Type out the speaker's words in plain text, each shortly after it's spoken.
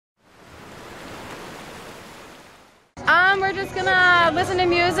we're just gonna listen to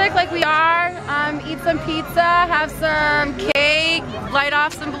music like we are, eat some pizza, have some cake, light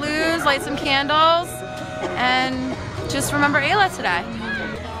off some balloons, light some candles, and just remember Ayla today.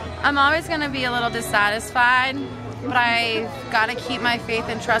 I'm always gonna be a little dissatisfied, but I've gotta keep my faith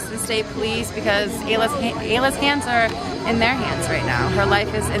and trust in state police because Ayla's hands are in their hands right now. Her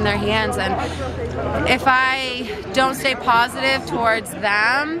life is in their hands, and if I don't stay positive towards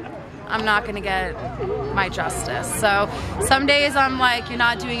them, I'm not gonna get my justice. So some days I'm like, you're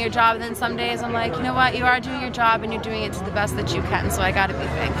not doing your job, and then some days I'm like, you know what, you are doing your job and you're doing it to the best that you can, so I gotta be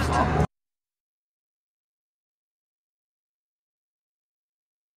thankful.